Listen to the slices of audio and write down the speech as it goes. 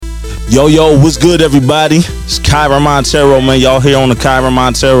Yo, what's good, everybody? It's Kyron Montero, man. Y'all here on the Kyron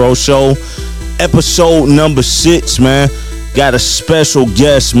Montero Show, episode number 6, man. Got a special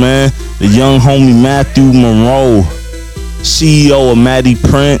guest, man. The young homie Matthew Monroe, CEO of Matty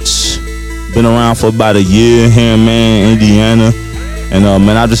Prince. Been around for about a year here, man, Indiana. And,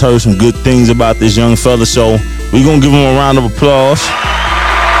 man, I just heard some good things about this young fella, so we gonna give him a round of applause.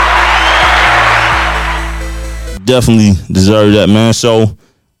 Definitely deserve that, man. So,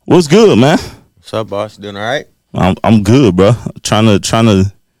 what's good, man? What's up, boss? Doing all right? I'm good, bro. Trying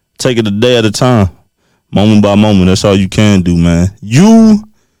to take it a day at a time, moment by moment. That's all you can do, man. You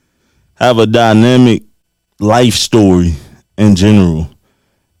have a dynamic life story in general,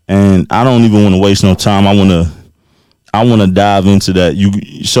 and I don't even want to waste no time. I want to dive into that. You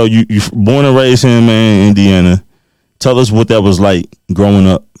born and raised here, man, in Indiana. Tell us what that was like growing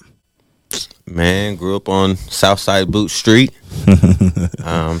up. Man, grew up on Southside Boot Street.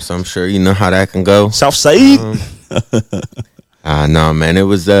 So I'm sure you know how that can go. Southside? No, man. It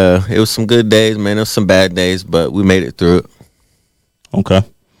was some good days, man. It was some bad days, but we made it through it. Okay.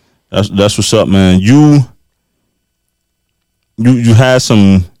 That's what's up, man. You had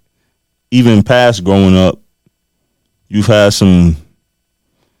some, even past growing up, you've had some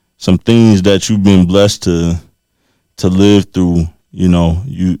things that you've been blessed to live through. You know,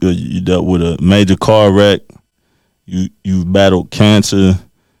 you dealt with a major car wreck. You battled cancer.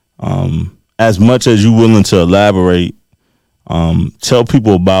 As much as you're willing to elaborate, tell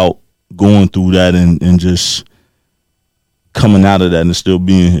people about going through that and just coming out of that and still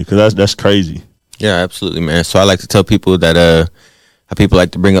being here, because that's crazy. Yeah, absolutely, man. So I like to tell people that how people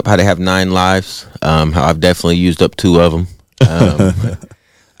like to bring up how they have 9 lives. How I've definitely used up 2 of them.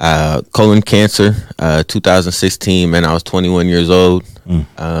 Colon cancer, 2016, man, I was 21 years old.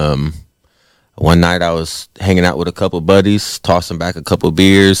 One night I was hanging out with a couple buddies, tossing back a couple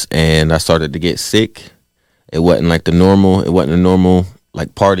beers, and I started to get sick. It wasn't a normal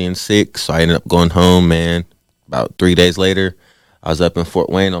like partying sick, so I ended up going home, man. About 3 days later, I was up in Fort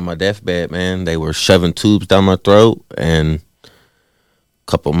Wayne on my deathbed, man. They were shoving tubes down my throat, and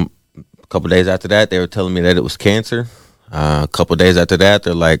a couple days after that, they were telling me that it was cancer. A couple days after that,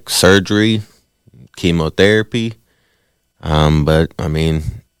 they're like surgery, chemotherapy. But I mean,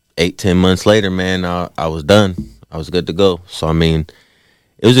 8-10 months later, man, I was done. I was good to go. So I mean,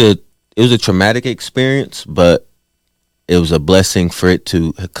 it was a traumatic experience, but it was a blessing for it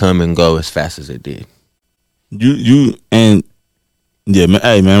to come and go as fast as it did. Yeah, man.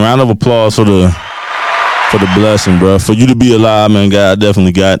 Hey, man, round of applause for the blessing, bro. For you to be alive, man. God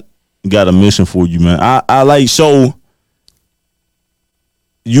definitely got a mission for you, man. I like so.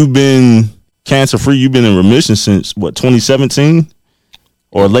 You've been cancer-free. You've been in remission since, what, 2017?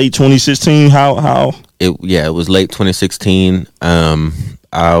 Or late 2016? How? It was late 2016.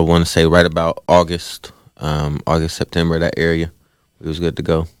 I want to say right about August, September, that area. It was good to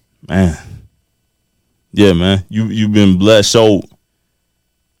go. Man. Yeah, man. You've been blessed. So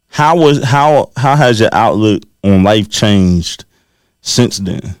how has your outlook on life changed since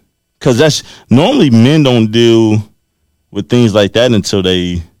then? Because that's normally men don't deal with things like that until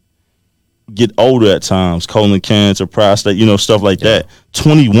they get older at times. Colon cancer, prostate, stuff like that.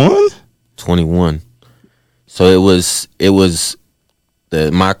 21? 21. So it was the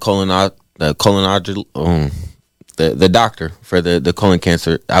doctor for the colon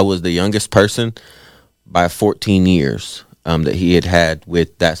cancer. I was the youngest person by 14 years that he had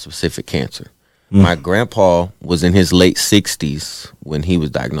with that specific cancer. My grandpa was in his late 60s when he was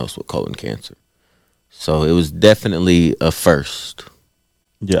diagnosed with colon cancer. So it was definitely a first.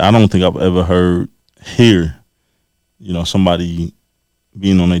 Yeah, I don't think I've ever hear, somebody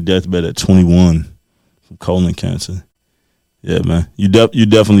being on their deathbed at 21 from colon cancer. Yeah, man, you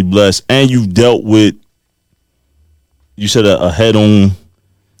definitely blessed, and you've dealt with. You said a head-on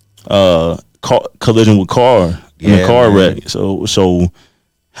collision with car in a car wreck. So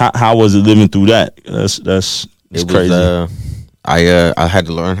how was it living through that? That's crazy. I had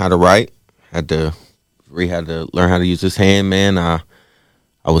to learn how to write. Had to learn how to use this hand, man. I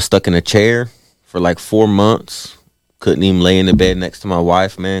was stuck in a chair for like 4 months. Couldn't even lay in the bed next to my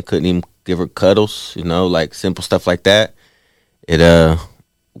wife, man. Couldn't even give her cuddles, like simple stuff like that.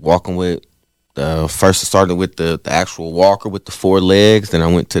 Walking with, first I started with the actual walker with the 4 legs. Then I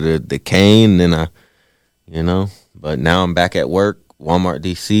went to the cane. Then but now I'm back at work, Walmart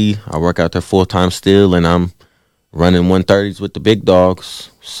DC. I work out there full time still, and I'm running 130s with the big dogs.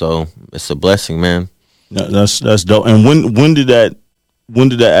 So it's a blessing, man. That's dope. And when did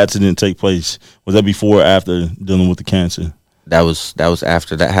that accident take place? Was that before or after dealing with the cancer? That was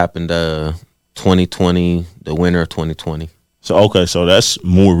after that happened. 2020, the winter of 2020. So okay, so that's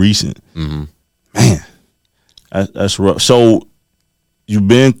more recent. Mm-hmm. Man, that's rough. So you've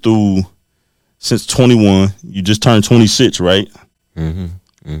been through since 21. You just turned 26, right? Mm-hmm.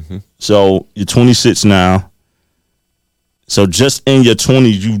 Mm-hmm. So you're 26 now. So just in your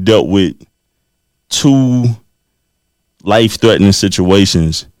 20s, you dealt with 2 life-threatening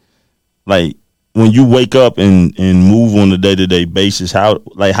situations. Like, when you wake up and move on a day-to-day basis, how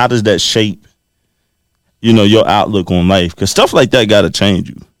does that shape, your outlook on life? Because stuff like that got to change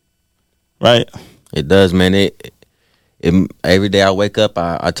you, right? It does, man. It every day I wake up,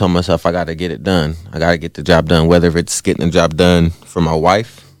 I tell myself I got to get it done. I got to get the job done, whether it's getting the job done for my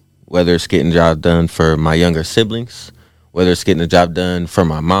wife, whether it's getting the job done for my younger siblings, whether it's getting the job done for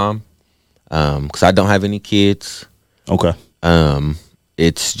my mom, because I don't have any kids. Okay.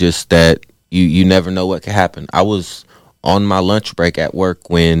 It's just that you never know what could happen. I was on my lunch break at work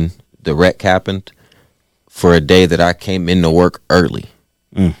when the wreck happened for a day that I came into work early.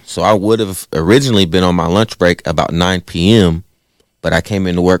 So I would have originally been on my lunch break about 9 p.m., but I came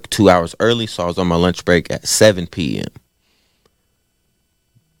into work 2 hours early, so I was on my lunch break at 7 p.m.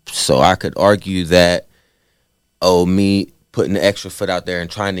 So I could argue that, me putting the extra foot out there and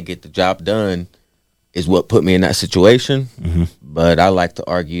trying to get the job done is what put me in that situation. Mm-hmm. But I like to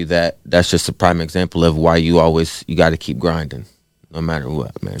argue that that's just a prime example of why you got to keep grinding no matter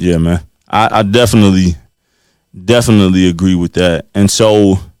what, man. Yeah, man. I definitely agree with that. And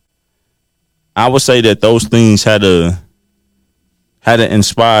so I would say that those things had to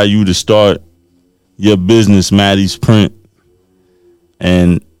inspire you to start your business, Maddie's Print.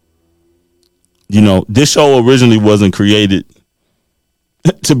 And, this show originally wasn't created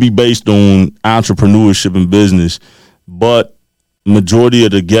to be based on entrepreneurship and business, but majority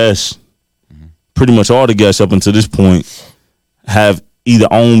of the guests, pretty much all the guests up until this point, have either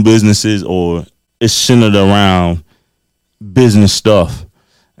owned businesses or it's centered around business stuff.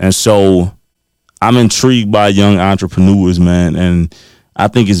 And so I'm intrigued by young entrepreneurs, man, and I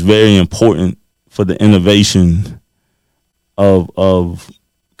think it's very important for the innovation of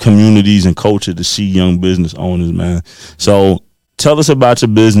communities and culture to see young business owners, man. So tell us about your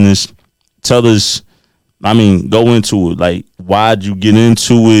business. Tell us, go into it. Like, why did you get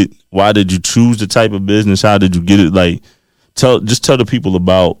into it? Why did you choose the type of business? How did you get it? Like, tell the people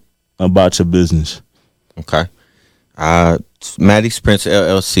about your business. Okay. Maddie's Prints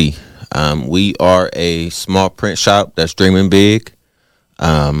LLC. We are a small print shop that's dreaming big.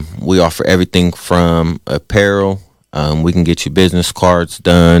 We offer everything from apparel. We can get you business cards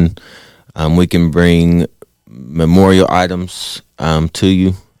done. We can bring memorial items to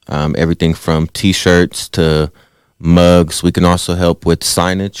you. Everything from T-shirts to mugs. We can also help with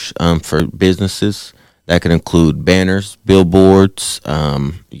signage for businesses. That can include banners, billboards,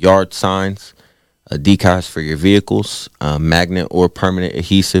 yard signs, decals for your vehicles, magnet or permanent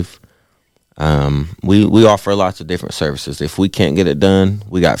adhesive. We offer lots of different services. If we can't get it done,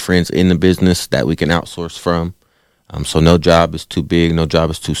 we got friends in the business that we can outsource from. So no job is too big, no job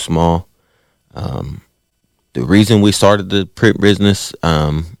is too small. The reason we started the print business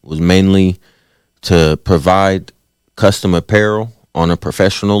was mainly to provide custom apparel on a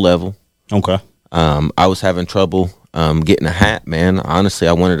professional level. Okay. I was having trouble getting a hat, man. Honestly,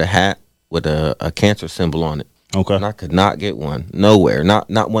 I wanted a hat with a cancer symbol on it. Okay. And I could not get one nowhere. Not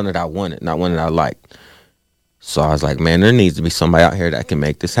one that I wanted, not one that I liked. So I was like, man, there needs to be somebody out here that can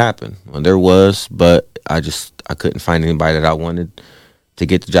make this happen. Well, there was, but I couldn't find anybody that I wanted to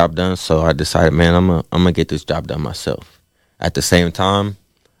get the job done. So I decided, man, I'm gonna get this job done myself. At the same time,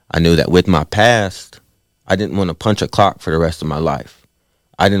 I knew that with my past, I didn't want to punch a clock for the rest of my life.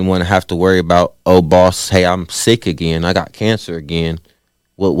 I didn't want to have to worry about, oh, boss, hey, I'm sick again. I got cancer again.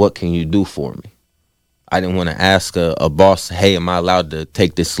 What can you do for me? I didn't want to ask a boss, hey, am I allowed to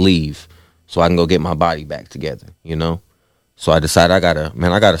take this leave so I can go get my body back together, So I decided I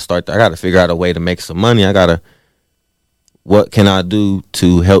gotta figure out a way to make some money. What can I do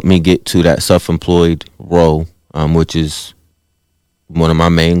to help me get to that self-employed role, which is one of my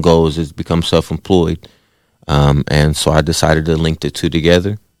main goals is become self-employed. And so I decided to link the two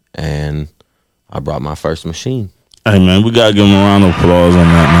together, and I brought my first machine. Hey, man, we got to give him a round of applause on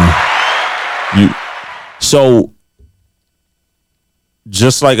that, man. So,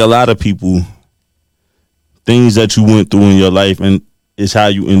 just like a lot of people, things that you went through in your life and is how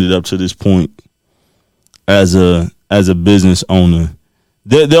you ended up to this point as a business owner.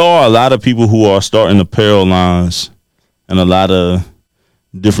 There are a lot of people who are starting apparel lines and a lot of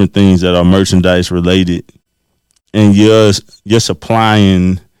different things that are merchandise related. And you're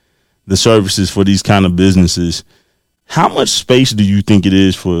supplying the services for these kind of businesses. How much space do you think it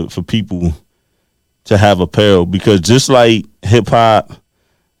is for people to have apparel? Because just like hip hop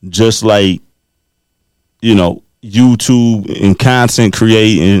just like, YouTube and content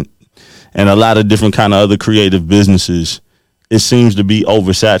creating and a lot of different kind of other creative businesses, it seems to be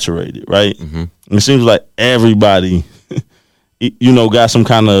oversaturated, right? Mm-hmm. It seems like everybody, got some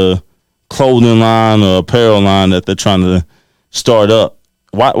kind of clothing line or apparel line that they're trying to start up.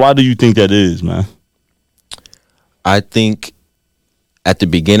 Why do you think that is, man? I think at the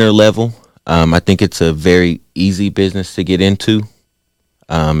beginner level, I think it's a very easy business to get into.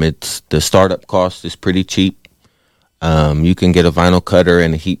 It's the startup cost is pretty cheap. You can get a vinyl cutter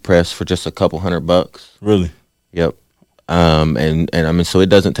and a heat press for just a couple $100. Really? Yep. And I mean, so it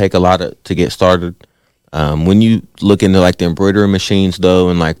doesn't take a lot to get started. When you look into like the embroidery machines though,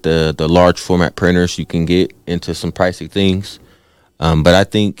 and like the large format printers, you can get into some pricey things. But I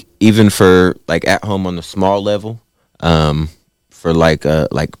think even for like at home on the small level, for like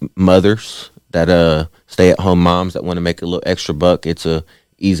mothers that stay at home moms that want to make a little extra buck, it's a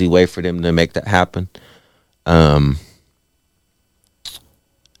easy way for them to make that happen.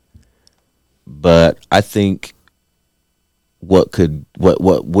 But I think what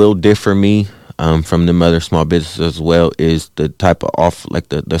will differ me from the other small businesses as well is the type of offer, like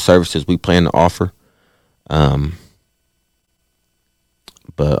the services we plan to offer. But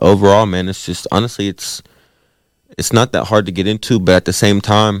overall, man, it's just honestly, it's not that hard to get into. But at the same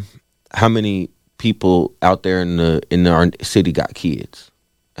time, how many people out there in our city got kids?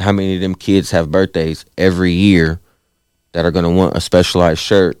 How many of them kids have birthdays every year that are going to want a specialized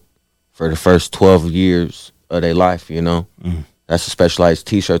shirt for the first 12 years of their life? That's a specialized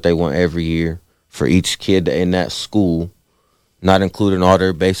T-shirt they want every year for each kid in that school, not including all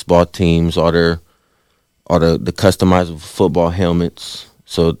their baseball teams, all the customizable football helmets.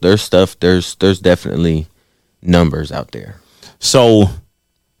 So there's definitely numbers out there. So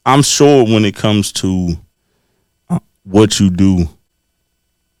I'm sure when it comes to what you do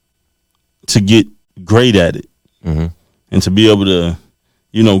to get great at it, mm-hmm. and to be able to,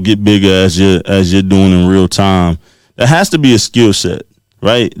 get bigger as you're doing in real time, there has to be a skill set,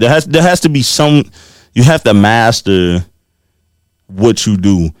 right? There has to be you have to master what you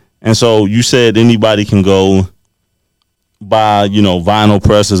do. And so you said anybody can go buy, vinyl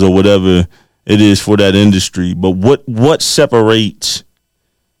presses or whatever it is for that industry. But what separates,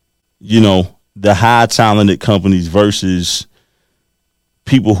 the high talented companies versus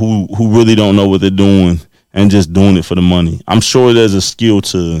people who really don't know what they're doing and just doing it for the money? I'm sure there's a skill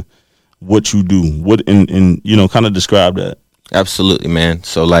to what you do. What and kind of describe that. Absolutely, man.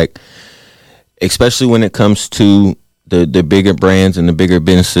 So like, especially when it comes to the bigger brands and the bigger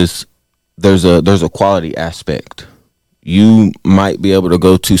businesses, there's a quality aspect. You might be able to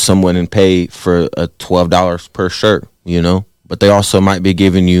go to someone and pay for a $12 per shirt, but they also might be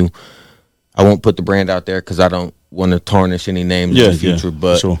giving you, I won't put the brand out there because I don't want to tarnish any names in the future,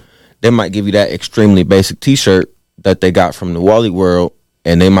 but sure, they might give you that extremely basic T-shirt that they got from the Wally World,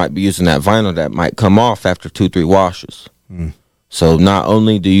 and they might be using that vinyl that might come off after 2-3 washes. So not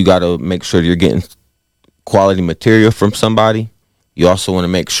only do you got to make sure you're getting quality material from somebody, you also want to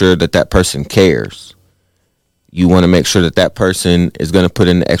make sure that person cares. You want to make sure that person is going to put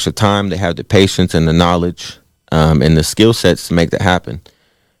in the extra time. They have the patience and the knowledge and the skill sets to make that happen.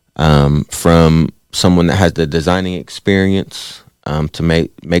 From someone that has the designing experience to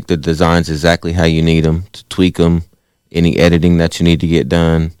make the designs exactly how you need them, to tweak them, any editing that you need to get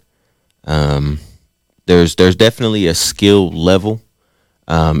done. There's definitely a skill level,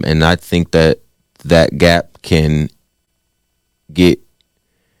 and I think that gap can get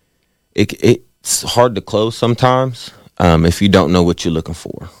it's hard to close sometimes if you don't know what you're looking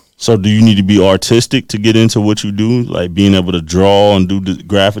for. So do you need to be artistic to get into what you do, like being able to draw and do the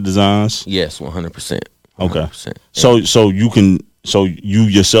graphic designs? Yes, 100%. Okay. So you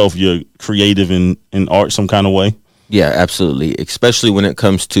yourself, you're creative in art some kind of way? Yeah, absolutely. Especially when it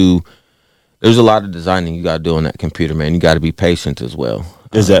comes to, there's a lot of designing you got to do on that computer, man. You got to be patient as well.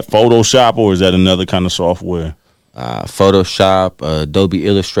 Is that Photoshop or is that another kind of software? Photoshop, Adobe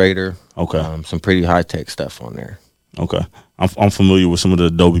Illustrator. Okay. Some pretty high-tech stuff on there. Okay. I'm familiar with some of the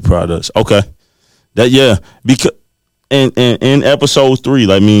Adobe products. Okay. Because in episode 3,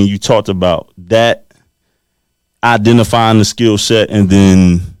 like me and you talked about that, identifying the skill set and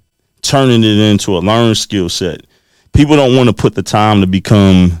then turning it into a learned skill set. People don't want to put the time to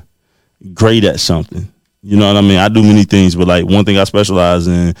become great at something. You know what I mean? I do many things, but like one thing I specialize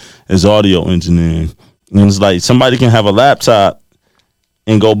in is audio engineering. And it's like somebody can have a laptop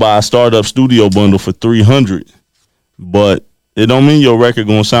and go buy a startup studio bundle for $300, but it don't mean your record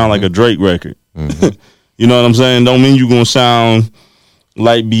gonna sound like a Drake record. Mm-hmm. You know what I'm saying? Don't mean you gonna sound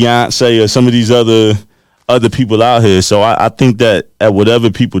like Beyonce or some of these other other people out here. So I think that at whatever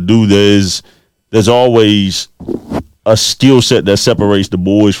people do, there's always a skill set that separates the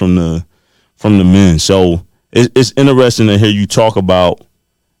boys from the men. So it's interesting to hear you talk about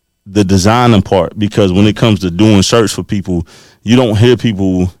the designing part, because when it comes to doing shirts for people, you don't hear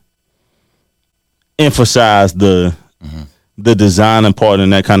people emphasize the designing part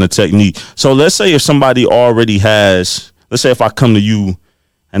and that kind of technique. So let's say if somebody already has, let's say if I come to you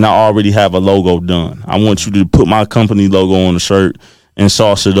and I already have a logo done, I want you to put my company logo on the shirt and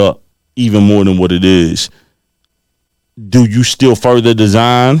sauce it up even more than what it is. Do you still further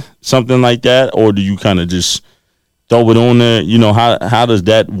design something like that, or do you kind of just throw it on there? You know, how does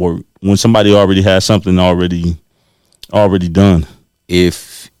that work when somebody already has something already done?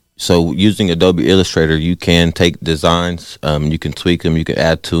 So using Adobe Illustrator, you can take designs, you can tweak them, you can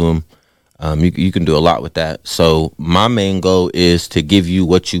add to them, you can do a lot with that. So my main goal is to give you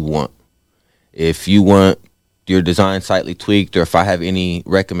what you want. If you want your design slightly tweaked, or if I have any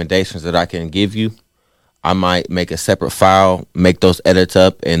recommendations that I can give you, I might make a separate file, make those edits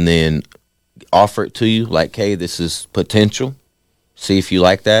up, and then offer it to you. Like, hey, this is potential. See if you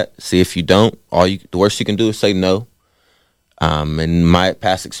like that. See if you don't. The worst you can do is say no. In my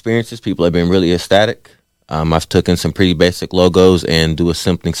past experiences, people have been really ecstatic. I've taken some pretty basic logos and do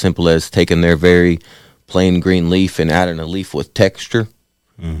something simple as taking their very plain green leaf and adding a leaf with texture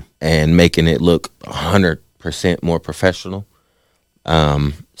and making it look 100% more professional.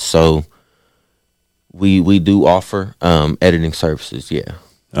 So we do offer editing services, yeah.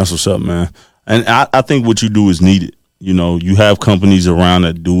 That's what's up, man. And I think what you do is needed. You know, you have companies around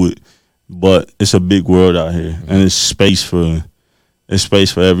that do it, but it's a big world out here, and it's space for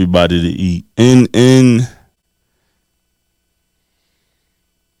everybody to eat. And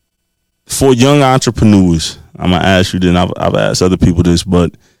for young entrepreneurs, I'm gonna ask you. Then I've asked other people this,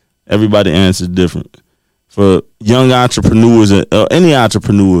 but everybody answers different. For young entrepreneurs, any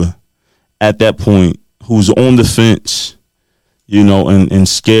entrepreneur at that point who's on the fence, you know, and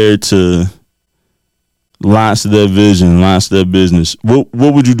scared to launch their vision, launch their business, what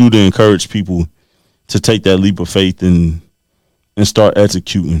would you do to encourage people to take that leap of faith and start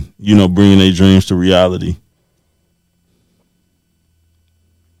executing, you know, bringing their dreams to reality?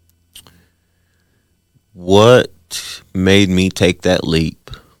 What made me take that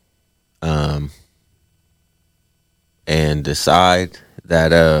leap and decide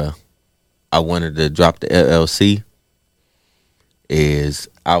that I wanted to drop the LLC is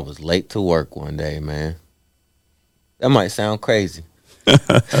I was late to work one day, man. That might sound crazy.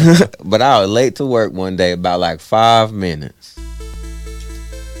 But I was late to work one day about like 5 minutes.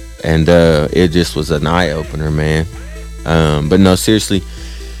 And it just was an eye-opener, man. But no, seriously,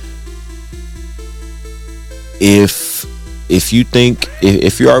 if you think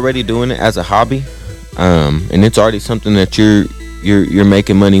if you're already doing it as a hobby, and it's already something that you're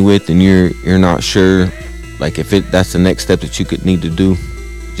making money with, and you're not sure, like if that's the next step that you could need to do,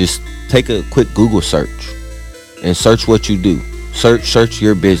 just take a quick Google search and search what you do. Search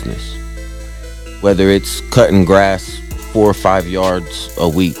your business, whether it's cutting grass 4 or 5 yards a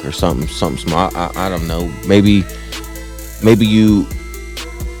week or something small. I don't know. Maybe you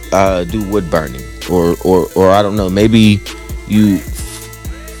do wood burning, or I don't know. Maybe you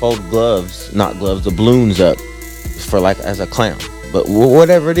fold the balloons up for like as a clown. But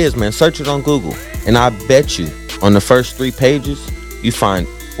whatever it is, man, search it on Google, and I bet you on the first 3 pages you find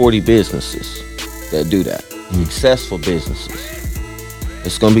 40 businesses that do that. Successful businesses.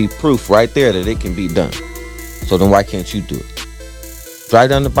 It's gonna be proof right there that it can be done. So then why can't you do it? Drive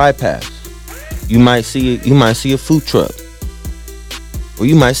down the bypass. You might see a food truck, or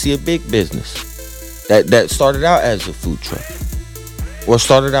you might see a big business that started out as a food truck, or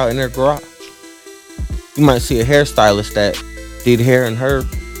started out in their garage. You might see a hairstylist that did hair in her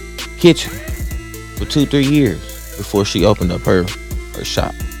kitchen for 2-3 years before she opened up her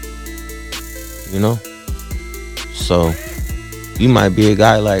shop. You know? So you might be a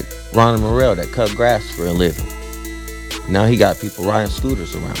guy like Ron Monroe that cut grass for a living. Now he got people riding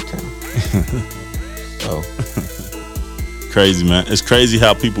scooters around town. So crazy, man. It's crazy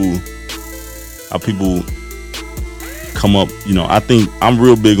how people come up. You know, I think I'm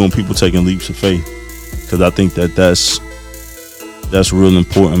real big on people taking leaps of faith, because I think that's real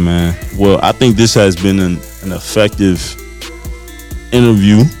important, man. Well, I think this has been an effective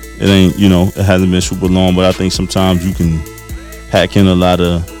interview. It ain't, you know, it hasn't been super long, but I think sometimes you can pack in a lot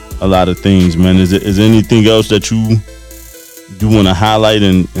of things, man. Is there anything else that you do want to highlight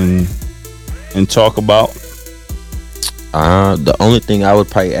and talk about? The only thing I would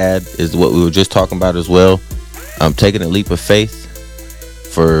probably add is what we were just talking about as well. Taking a leap of faith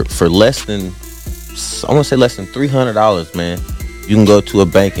for less than I want to say less than $300, man. You can go to a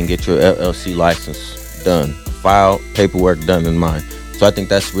bank and get your LLC license done, file paperwork done in mind. So I think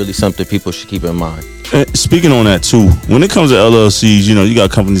that's really something people should keep in mind. Speaking on that too, when it comes to LLCs, you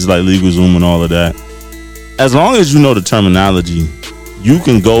got companies like LegalZoom and all of that. As long as you know the terminology, you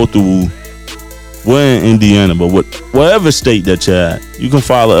can go through. We're in Indiana, but whatever state that you're at, you can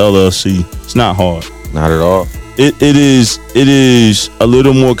file a LLC. It's not hard. Not at all. It is a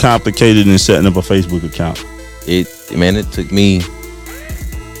little more complicated than setting up a Facebook account. It took me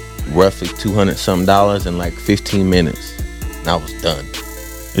roughly $200 in like 15 minutes, and I was done.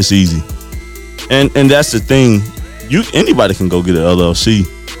 It's easy, and that's the thing. Anybody can go get an LLC.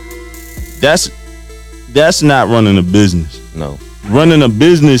 That's not running a business. No, running a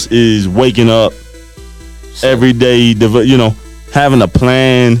business is waking up every day, having a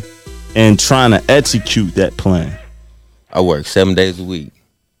plan and trying to execute that plan. I work 7 days a week.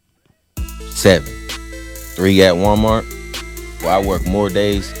 7. 3 at Walmart. Well, I work more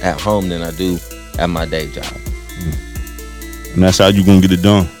days at home than I do at my day job. And that's how you gonna get it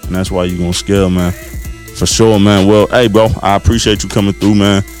done. And that's why you gonna scale, man. For sure, man. Well, hey, bro, I appreciate you coming through,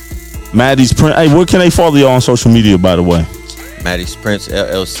 man. Maddie's Prince. Hey, where can they follow you on social media, by the way? Maddie's Prince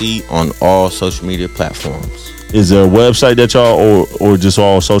LLC on all social media platforms. Is there a website that y'all or just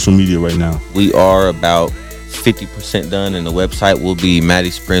all social media right now? We are about 50% done, and the website will be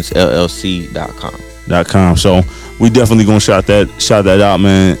Maddie'sPrinceLLC.com. So we definitely gonna shout that out,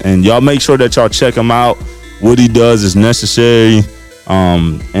 man. And y'all make sure that y'all check him out. What he does is necessary.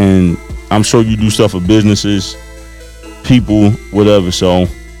 And I'm sure you do stuff for businesses, people, whatever. So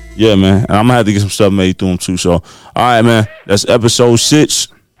yeah, man. And I'm gonna have to get some stuff made through him too. So all right, man. That's episode 6.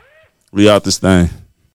 We out this thing.